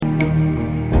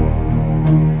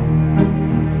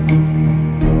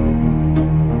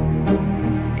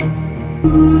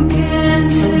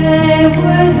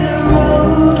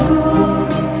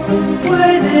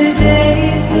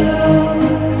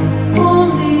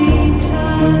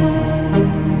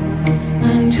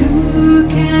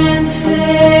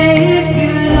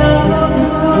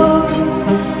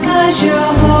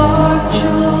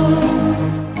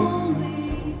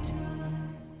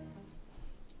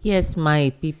Yes, my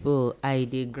people, I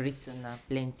dey greet una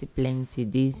plenty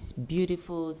this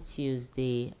beautiful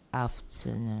Tuesday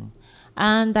afternoon.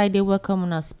 And I dey welcome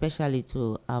una specially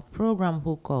to our program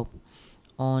Hookup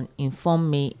on Inform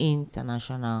Me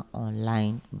International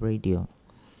Online Radio.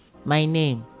 My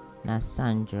name na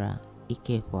Sandra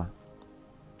Ikekwa.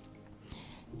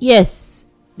 Yes,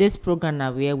 this program na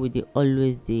where we dey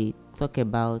always dey talk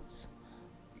about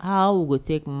how we go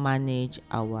take manage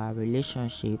our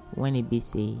relationship when e be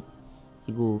say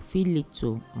e go fit lead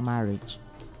to marriage.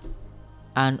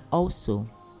 And also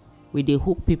we dey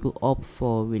hook people up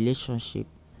for relationship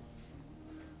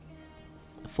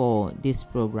for this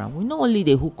program. We not only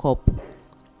dey hook up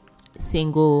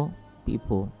single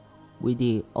people, we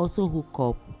dey also hook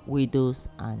up widows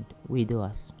and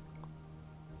widowers.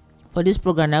 For this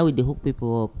program now, we dey hook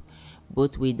people up,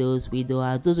 both widows,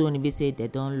 widowers, those wey be say they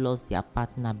don lost their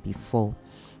partner before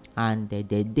and they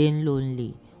dey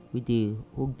lonely. We dey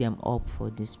hook them up for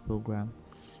this program.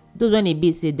 Those wey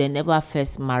be say they never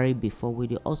first marry before, we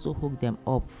dey also hook them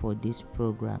up for this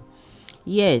program.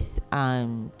 Yes,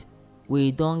 and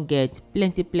we don get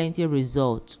plenty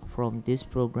results from this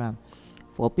program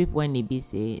for people when e be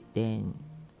say dem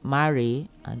marry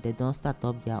and they don start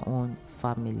up their own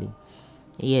family.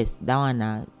 Yes, that one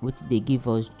na wetin dey give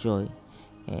us joy.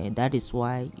 That is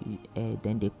why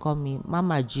then they call me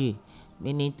Mama G,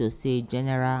 meaning to say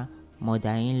general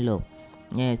mother-in-law.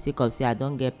 Sake of say I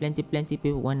don get plenty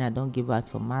people when I don give out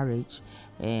for marriage.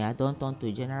 I don turn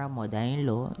to general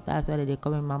mother-in-law. That's why they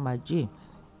call me Mama G.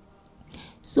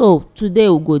 So today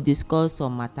we go discuss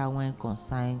some matter when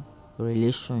concern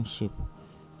relationship,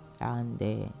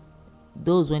 and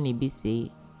those when e be say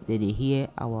they dey hear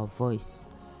our voice,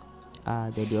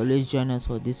 they always join us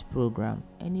for this program.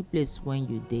 Any place when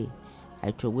you dey,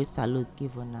 I always salute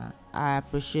give una. I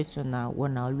appreciate una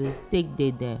when I always take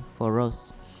day there for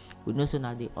us. We know so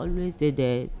now they always dey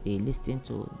there, they listen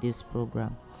to this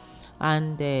program.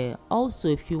 And also,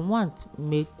 if you want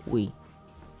make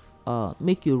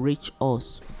you reach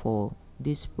us for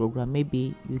this program,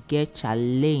 maybe you get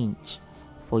challenge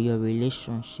for your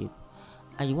relationship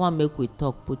and you want make we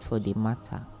talk put for the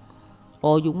matter,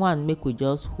 or you want make we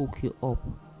just hook you up,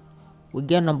 we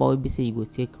get number wey be say you go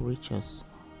take reach us.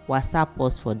 WhatsApp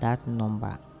us for that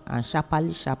number and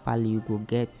sharply you go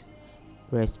get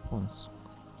response.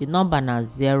 The number na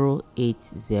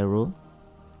 080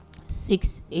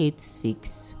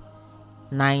 686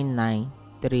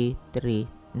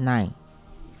 99339.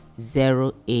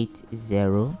 080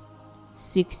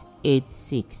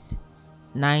 686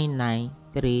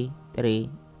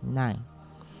 99339.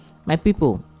 My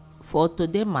people, for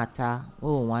today matter we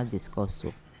wan discuss.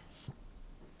 So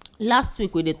last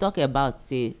week we dey talk about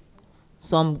say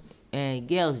some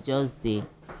girls just dey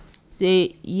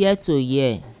say year to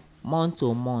year, month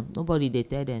to month, nobody dey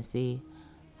tell them say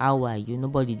how are you,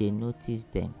 nobody dey notice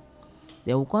them.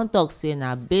 Then we come talk say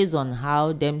na based on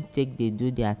how them take dey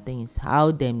do their things,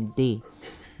 how them dey,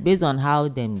 based on how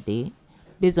them dey,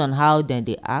 based on how them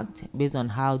dey act, based on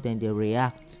how them dey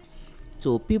react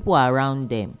to people around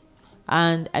them.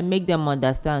 And I make them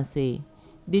understand say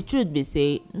the truth be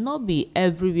say no be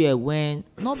everywhere, when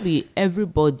no be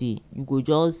everybody you go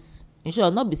just, in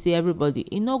short, no be say everybody.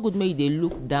 E no good make you dey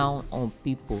look down on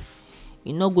people.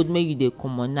 E no good make you dey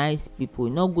commonize people.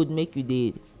 E no good make you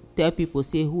dey tell people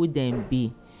say who them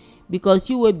be, because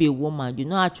you wey be woman, you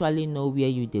no actually know where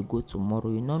you dey go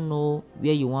tomorrow. You no know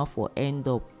where you want for end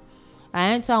up.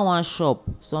 I enter one shop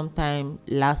sometime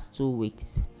last 2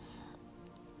 weeks.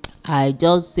 I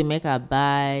just say make I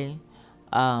buy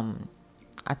I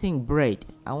think bread.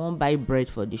 I wan buy bread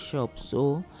for the shop.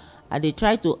 So I dey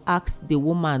try to ask the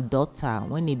woman daughter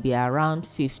when e be around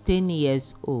 15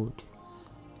 years old.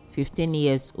 So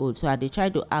I dey try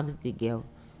to ask the girl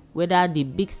whether the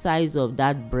big size of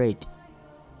that bread,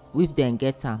 if dem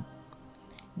get am.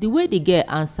 The way the girl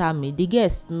answer me, the girl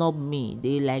snub me,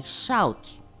 dey like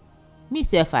shout. Me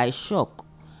sef I shock,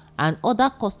 and other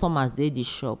customers dey the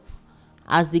shop.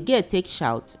 As the girl take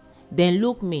shout, dem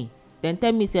look me, dem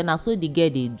tell me say na so the girl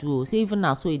dey do, say even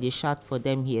na so e dey shout for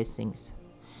them here since.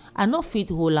 I no fit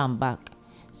hold am back,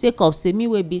 sake of say me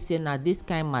wey be say na this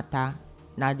kind matter,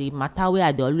 na the matter wey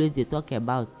I dey always dey talk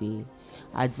about, dey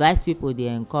advise people, dey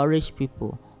encourage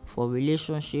people for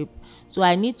relationship. So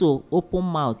I need to open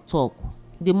mouth talk.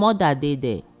 The mother dey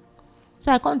there,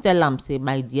 so I come tell am say,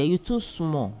 my dear, you too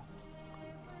small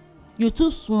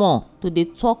to dey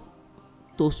talk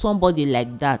to somebody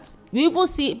like that. You even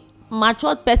see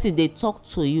matured person dey talk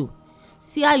to you,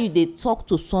 see how you dey talk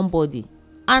to somebody,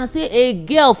 and say a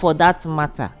girl for that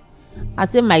matter. I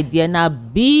say, my dear, na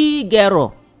big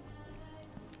error.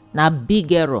 na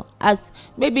big error. As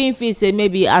maybe im feel say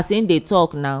maybe as im dey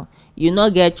talk now, you no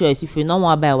get choice. If you no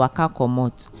wan buy, waka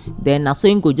comot, then na so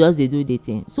im go just dey do the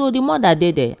thing. So the mother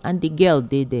dey there and the girl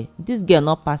dey there. This girl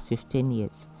no pass 15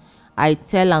 years. I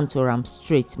tell am to am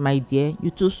straight, my dear,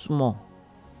 you too small.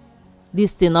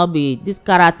 This thing no be, this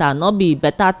character no be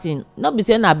better thing. No be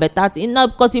say na better thing, no,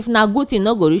 because if na good thing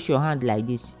no go reach your hand like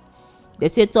this. They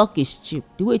say talk is cheap.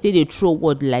 The way they throw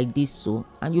word like this, so,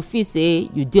 and you feel say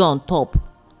you dey on top,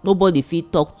 nobody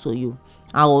fit talk to you,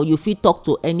 or you fit talk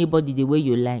to anybody the way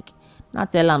you like. Now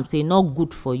tell am say not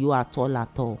good for you at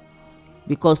all,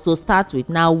 because to start with,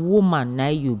 na woman na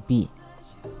you be.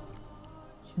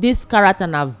 This character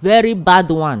na very bad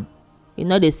one. E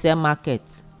no dey sell market.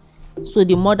 So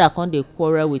the mother come dey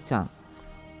quarrel with am.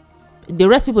 The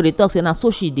rest people dey talk say na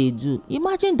so she dey do.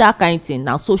 Imagine that kind thing,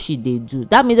 na so she dey do.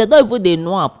 That means they don't even dey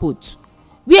know her put.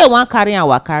 Where wan carry am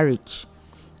waka reach.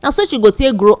 Na so she go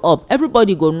take grow up.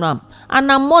 Everybody go know am. And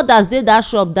na mothers dey that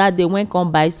shop that day when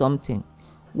come buy something.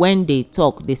 When they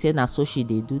talk, they say na so she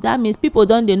dey do. That means people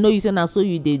don dey know you say na so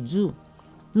you dey do.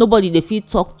 Nobody dey fit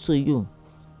talk to you.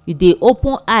 You dey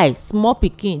open eye. Small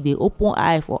pikin dey open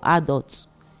eye for adults.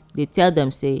 They tell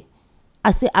them say, I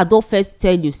say I don first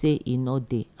tell you say e no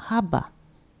dey. Haba.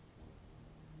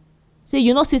 Say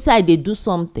you know see say I dey do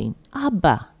something.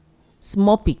 Haba.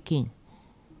 Small pikin.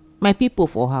 My people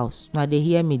for house, na dey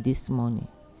hear me this morning.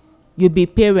 You be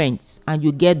parents and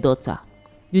you get daughter.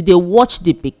 You dey watch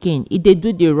the pikin, e dey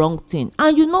do the wrong thing,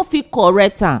 and you no fit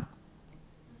correct am.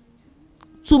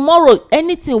 Tomorrow,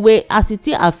 anything wey as e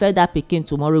take affect that pikin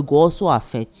tomorrow go also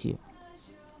affect you.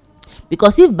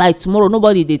 Because if by tomorrow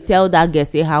nobody dey tell that girl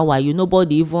say how are you,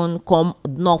 nobody even come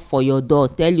knock for your door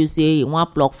tell you say you wan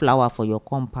pluck flower for your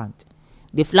compound,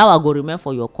 the flower go remain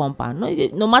for your compound.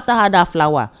 No matter how that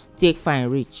flower take fine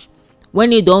reach,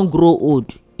 when e don grow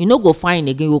old, e no go fine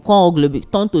again. You go come ugly,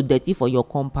 turn to dirty for your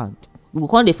compound. You go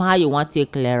come dey find how you wan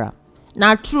take clear am.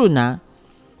 Na true na.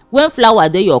 When flower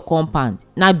dey your compound,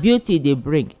 na beauty dey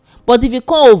bring. But if you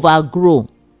come overgrow,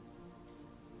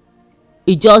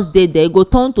 e just dey there, e go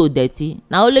turn to dirty.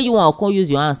 Na only you wan come use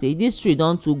your hand say this tree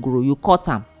don too grow, you cut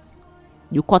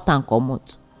am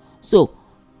comot. So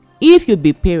if you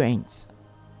be parents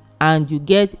and you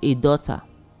get a daughter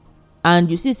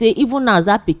and you see say even as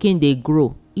that pikin dey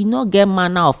grow, e no get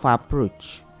manner of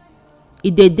approach, e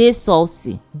dey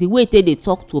saucy, the way e take dey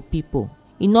talk to people,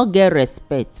 e no get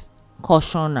respect,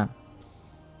 caution am.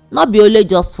 No be only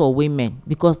just for women,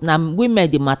 because na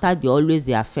women the matter dey always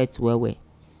dey affect well.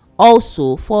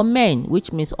 Also for men,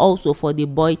 which means also for the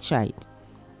boy child.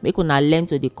 Make una learn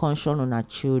to dey caution una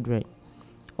children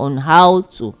on how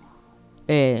to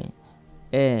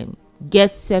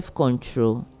get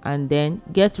self-control, and then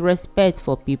get respect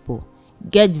for people,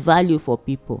 get value for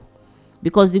people.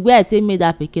 Because the way I take make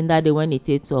that pikin that day when e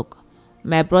take talk,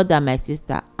 my brother, my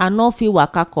sister, I no fit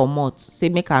waka comot say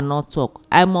make I no talk.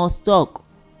 I must talk.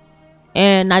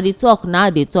 Na the talk now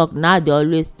dey talk, now dey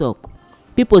always talk.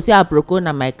 People say aproko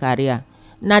na my career.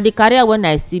 Na the career when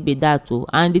I see be that o,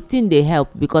 and the thing dey help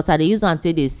because I dey use am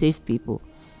take dey save people.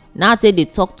 Now take dey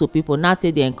talk to people, now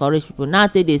take dey encourage people, now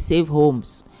take dey save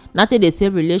homes, now take dey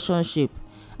save relationship.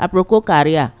 Aproko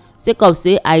career sake of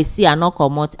say I see I no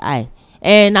comot eye.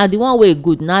 Na the one wey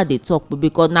good now dey talk,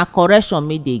 because na correction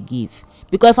me dey give.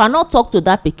 Because if I no talk to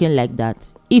that pikin like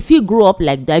that, if he grow up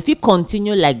like that, if he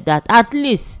continue like that, at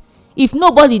least if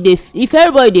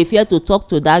everybody dey fear to talk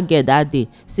to that girl that day,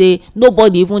 say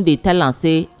nobody even dey tell am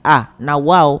say na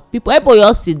wow, people everybody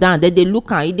just sit down, they dey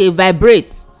look am, e dey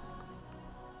vibrate.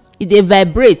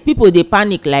 People dey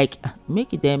panic like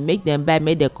make them buy,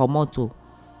 make them comot o.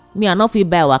 Me I no fit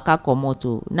buy waka comot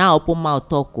o. Now open mouth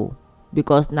talk o,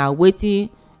 because na wetin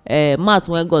mouth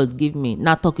wey God give me,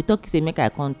 na talky say make I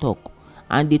come talk,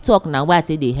 and the talk na why I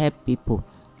take dey help people.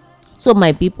 So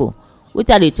my people,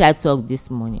 wetin I dey try talk this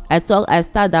morning, I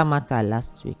start that matter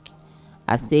last week.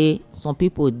 I say some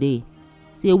people dey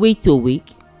say week to week,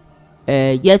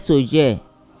 year to year,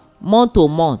 month to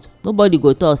month, nobody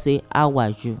go talk say how are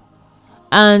you.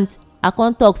 And I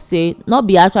come talk say no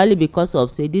be actually because of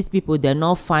say these people dem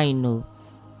no fine o.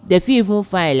 They fit even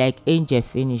fine like angel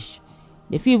finish,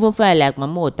 they fit even fine like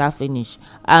mama water finish,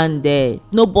 and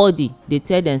nobody dey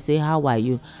tell them say how are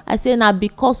you. I say na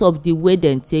because of the way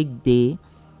dem take dey,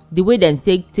 the way dem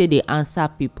take dey answer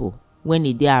people when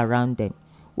e dey around them,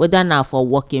 whether na for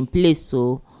working place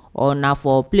o, or na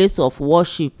for place of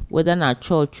worship, whether na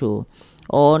church o,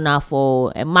 or na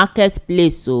for a market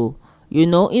place o, you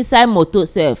know, inside motor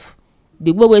sef,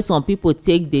 the way wey some people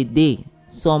take dey,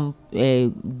 some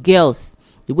girls,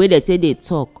 the way they take dey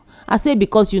talk. I say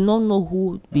because you no know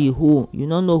who be who, you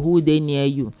no know who dey near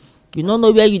you, you no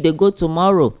know where you dey go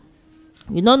tomorrow,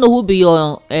 you no know who be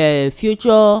your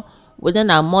future, whether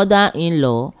na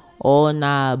mother-in-law or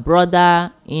na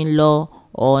brother-in-law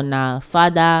or na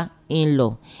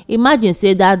father-in-law. Imagine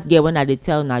say that girl when I dey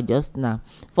tell una just now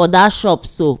for that shop,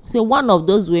 so say one of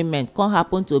those women come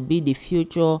happen to be the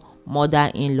future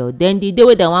mother-in-law. Then the day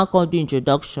wey dem wan come do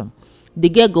introduction, the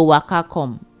girl go waka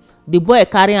come, the boy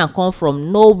carry am come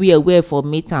from nowhere where for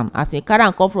meet am, as he carry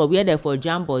am come from where dem for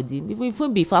jam body,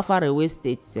 even be far away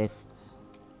state sef.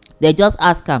 They just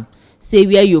ask am say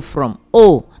where you from?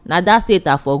 Oh, na that state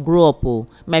I for grow up. Oh,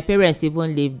 my parents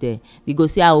even live there. We go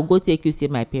say I will go take you see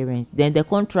my parents. Then they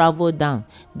come travel down,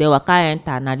 they waka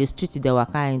enter, na the street they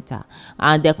waka enter,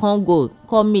 and they come go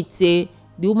come meet. Say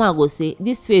the woman go say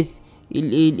this face e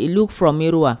look from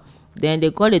Irua. Then they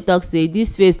call the talk say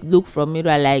this face look from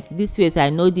Irua, like this face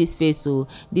I know this face. Oh,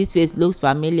 this face looks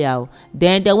familiar. Oh.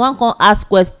 Then they wan come ask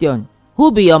question,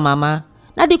 who be your mama?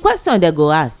 Na the question they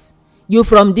go ask. You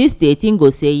from this state? Him go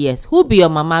say yes. Who be your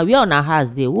mama? Where una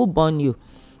house dey? Who born you?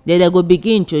 Then they go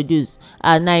begin introduce,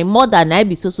 and na im mother na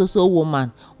be so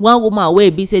woman. One woman wey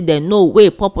be say dem know, wey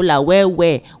popular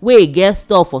wey get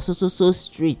store for so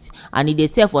street, and e dey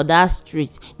sell for that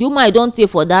street. The woman don tey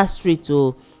for that street.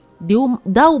 Oh,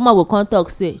 that woman go come talk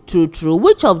say true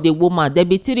which of the woman? There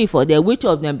be three for there, which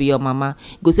of them be your mama?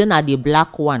 Go say na the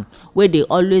black one wey dey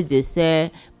always dey sell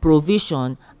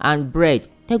provision and bread.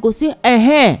 They go say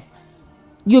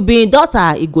you be im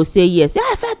daughter? E go say yes.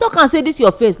 Yeah, if I talk am say this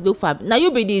your face look fab, na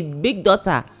you be the big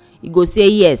daughter? E go say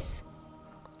yes.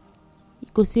 E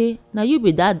go say na you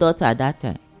be that daughter that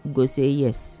time? E go say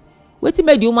yes. Wetin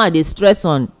make the woman dey stress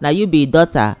on na you be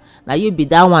daughter, na you be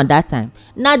that one that time?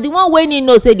 Na the one wey he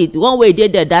know say the one wey dey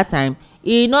there that time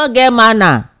e no get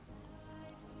manner,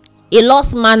 e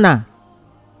lost manner,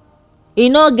 e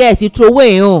no get, e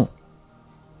throway im own.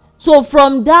 So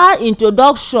from that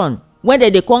introduction, when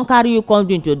dem dey come carry you come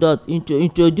do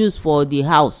introduce for the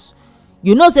house,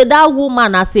 you know say that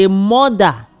woman as a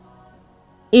mother,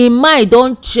 im mind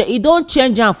don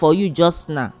change am for you just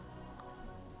now.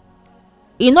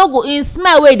 E no go, im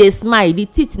smile wey dey smile, the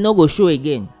teeth no go show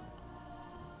again.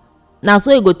 Na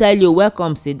so e go tell you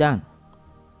welcome, sit down.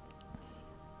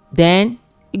 Then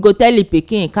e go tell the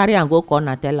pikin, carry am go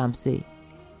corner, tell am say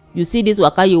you see this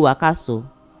waka you waka so,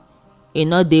 e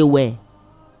no dey well.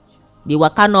 The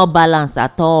waka no balance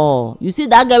at all. You see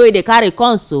that girl wey dey carry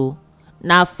come so,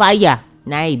 na fire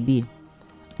na e be.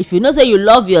 If you know say you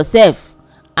love yourself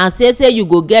and say you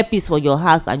go get peace for your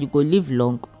house and you go live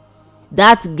long,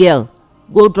 that girl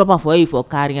go drop am for you for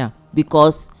carry am,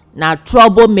 because na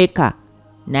troublemaker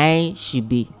na she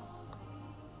be.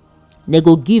 They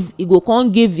go give, e go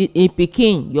come give im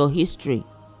pikin your history,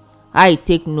 how e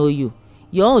take know you.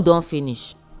 Your own don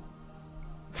finish.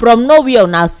 From nowhere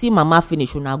una see mama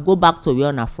finish, una go back to where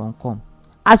una from come.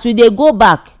 As we dey go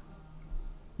back,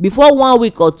 before 1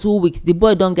 week or 2 weeks, the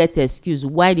boy don get excuse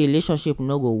why the relationship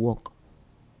no go work.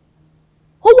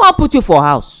 Who wan put you for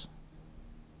house?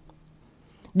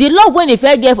 The love wey e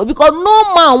first get for, because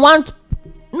no man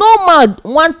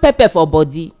want pepper for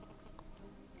body.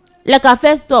 Like I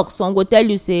first talk, some go tell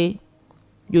you say,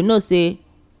 you know say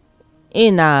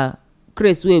in a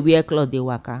craze wey wear cloth dey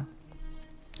waka,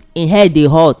 im head dey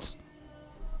hot,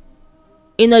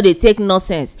 e no dey take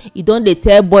nonsense. E don dey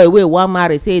tell boy wey wan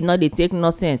marry say e no dey take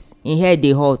nonsense, im head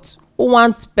dey hot. Who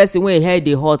want person wey im head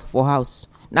dey hot for house?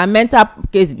 Na mental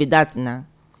case be that na.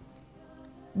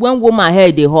 When woman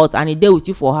head dey hot and e dey with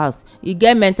you for house, e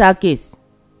get mental case.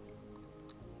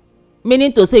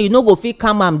 Meaning to say you no go fit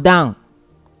calm am down.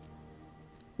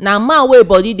 Na man wey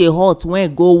body dey hot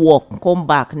when go work come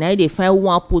back, na e dey find who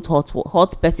wan put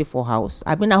hot person for house.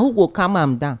 Abi na who go calm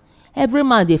am down? Every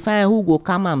man dey find who go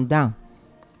calm am down.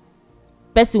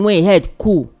 Person wey head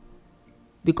cool,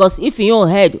 because if im own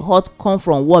head hot come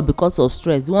from work because of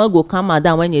stress, the one go calm am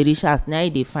down when e reach house, na e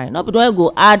dey find. No be the one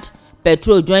go add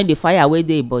petrol join the fire wey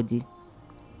dey im body.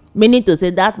 Meaning to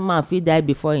say that man fit die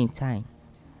before im time.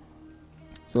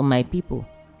 So my people,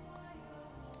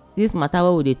 this matter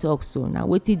wey we dey talk so na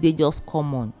wetin dey just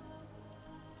common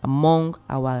among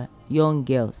our young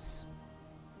girls.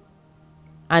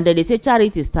 And dem dey say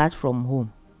charity start from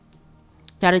home.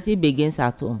 Charity begins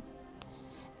at home.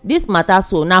 This matter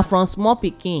so na from small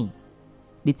pikin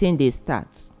the thing dey start.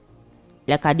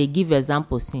 Like I dey give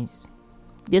example since.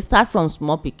 Dey start from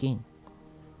small pikin.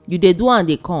 You dey do am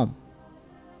dey come.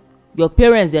 Your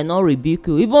parents dem no rebuke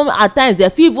you. Even at times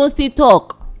dem fit even still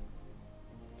talk,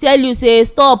 tell you say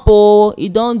stop oh, e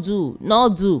don do, no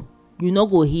do. You no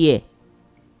go hear.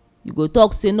 You go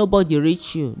talk say nobody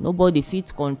reach you, nobody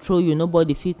fit control you,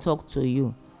 nobody fit talk to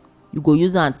you. You go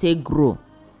use am take grow.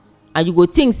 And you go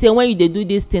think say when you dey do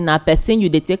this thing na person you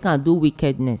dey take am do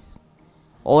wickedness.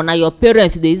 or na your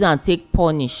parents you dey use am take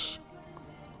punish,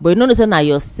 but you no know say na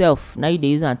yourself na you dey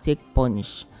use am take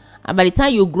punish. And by the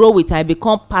time you grow with am, e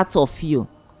become part of you.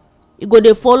 E go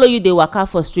dey follow you dey waka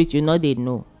for street, you no dey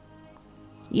know.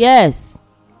 Yes,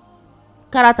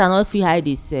 character no fit hide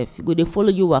itself. E go dey follow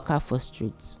you waka for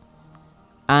street,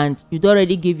 and you don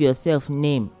already give yourself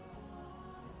name.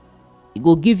 E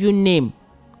go give you name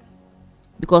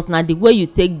because na the way you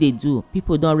take dey do,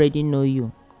 people don already know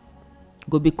you. E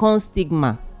go become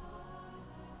stigma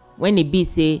when e be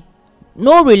say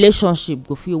no relationship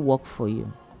go fit work for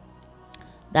you.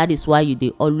 That is why you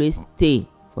dey always stay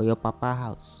for your papa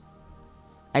house.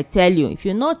 I tell you, if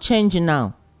you no change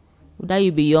now, whether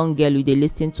you be young girl you dey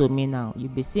lis ten to me now, you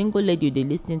be single lady you dey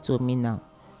lis ten to me now,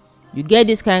 you get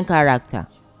this kind character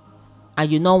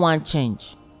and you no wan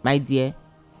change, my dear,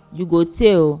 you go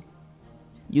tey o,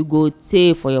 you go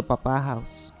tey for your papa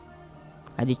house.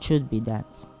 And the truth be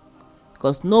that,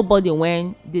 because nobody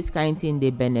when this kind thing dey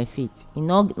benefit, e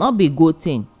no be good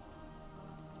thing,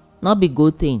 no be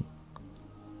good thing.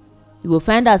 You go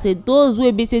find out say those wey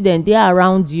be say dem dey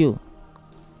around you,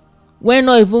 wey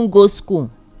no even go school,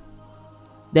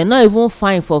 dem no even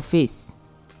fine for face,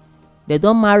 dem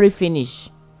don marry finish,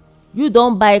 you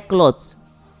don buy cloth,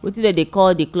 wetin dem dey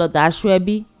call the cloth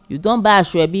asoebi, you don buy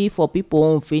asoebi for people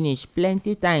own finish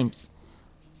plenty times.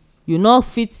 You no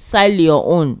fit sell your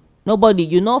own, nobody,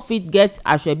 you no fit get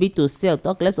asoebi to sell,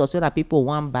 talk less of say na people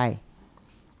wan buy.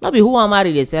 No be who wan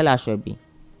marry dey sell asoebi.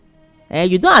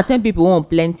 You don at ten d people own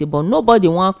plenty, but nobody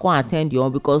wan come at ten d your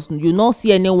own because you no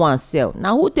see anyone sell.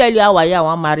 Na who tell you how I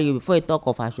wan marry you before you talk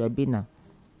of asoebi now?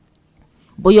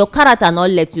 But your character no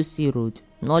let you see road,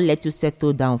 no let you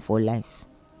settle down for life.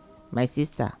 My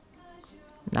sister,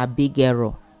 na big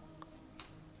error.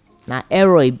 Na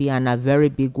error e be, and na very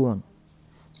big one.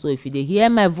 So if you dey hear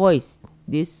my voice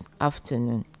this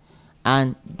afternoon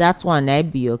and that one na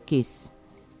be your case,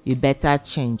 you better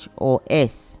change, or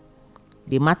else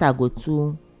the matter go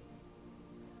too,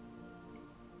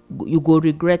 you go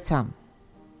regret am.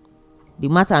 The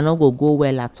matter no go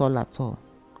well at all at all.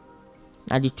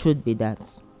 Na the truth be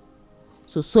that.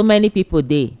 So many people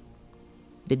dey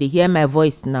hear my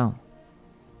voice now.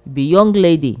 You be young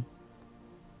lady,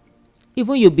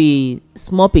 even you be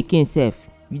small pikin sef,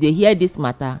 you dey hear this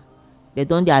matter, they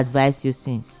don dey advise you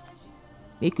since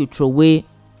make you throw away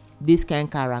this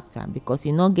kind character, because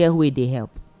e no get who e dey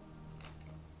help.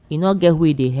 E no get who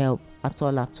e dey help at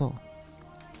all at all.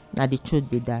 Na the truth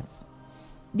be that.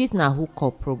 This na Hook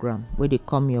Up program wey dey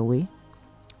come your way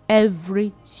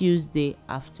every Tuesday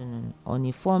afternoon on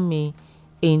Informe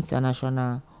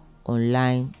International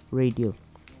Online Radio.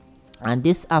 And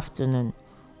this afternoon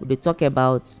we dey talk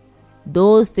about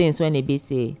those things when e be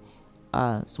say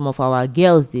some of our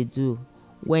girls dey do,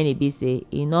 when e be say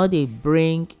e no dey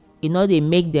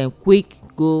make them quick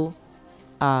go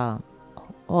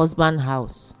husband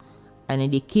house, and e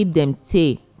dey keep them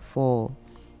tey for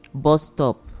bus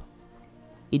stop.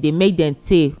 E dey make them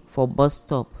tey for bus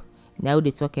stop. Na we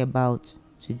dey talk about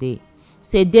today.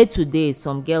 Say day to day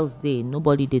some girls dey,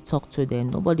 nobody dey talk to them,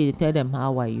 nobody dey tell them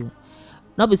how are you.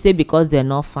 No be say because they're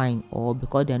not fine or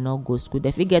because they no go school,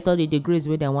 they fit get all the degrees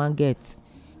wey dem wan get,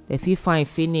 they fit fine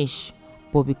finish,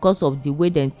 but because of the way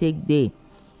dem take dey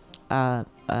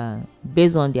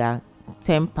based on their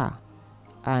temper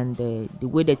and the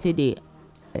way they take dey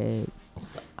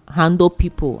handle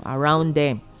people around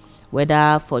them,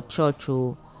 whether for church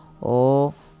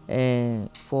or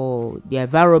for the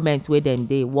environment where dem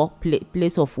dey work,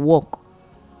 place of work,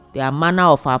 their manner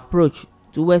of approach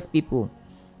towards people,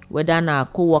 whether na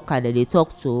co-worker dem dey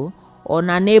talk to, or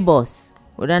na neighbors,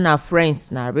 whether na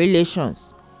friends, na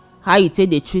relations, how you take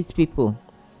dey treat people,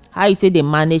 how you take dey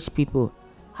manage people,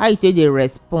 how you take dey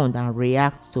respond and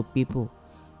react to people,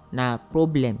 na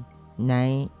problem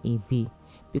na e be.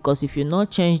 Because if you no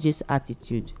change this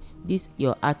attitude, this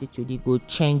your attitude, e go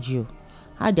change you.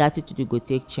 How the attitude e go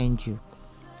take change you?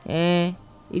 E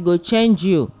go change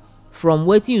you from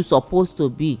wetin you suppose to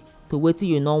be to wetin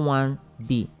you no wan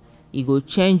be. E go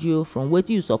change you from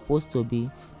wetin you suppose to be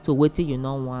to wetin you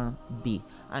no wan be.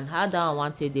 And how that one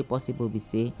wan take dey possible be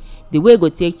say, the way e go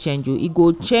take change you, e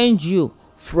go change you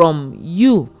from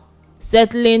you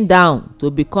settling down to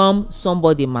become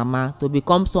somebody mama, to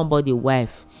become somebody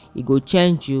wife. E go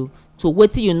change you to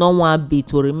wetin you no wan be,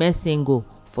 to remain single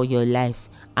for your life.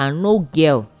 And no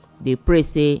girl dey pray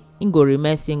say im go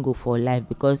remain single for life,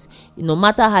 because no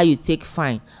matter how you take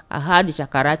fine and how the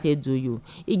shakara take do you,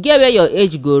 e get where your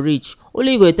age go reach,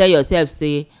 only you go tell yourself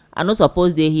say I no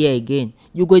suppose dey here again.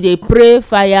 You go dey pray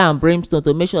fire and brimstone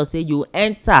to make sure say you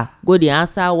enter go dey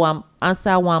answer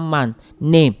one man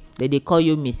name they call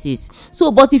you Mrs.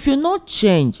 So but if you no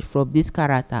change from this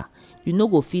character, you no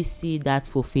go fit see that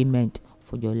fulfilment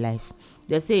for your life.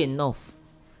 They say enough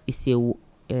is a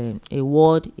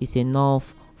word is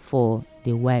enough for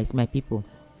the wise, my people.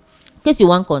 In case you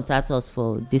wan contact us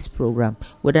for this program,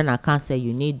 whether na counsel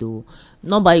you need o,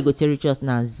 number you go take reach us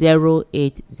na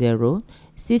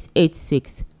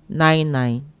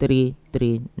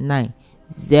 080-686-99339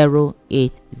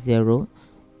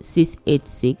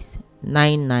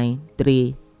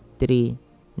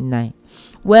 080-686-99339.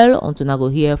 Well, until I go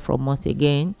hear from us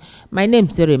again, my name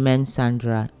still remains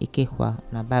Sandra Ikehua.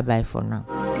 Na bye bye for now.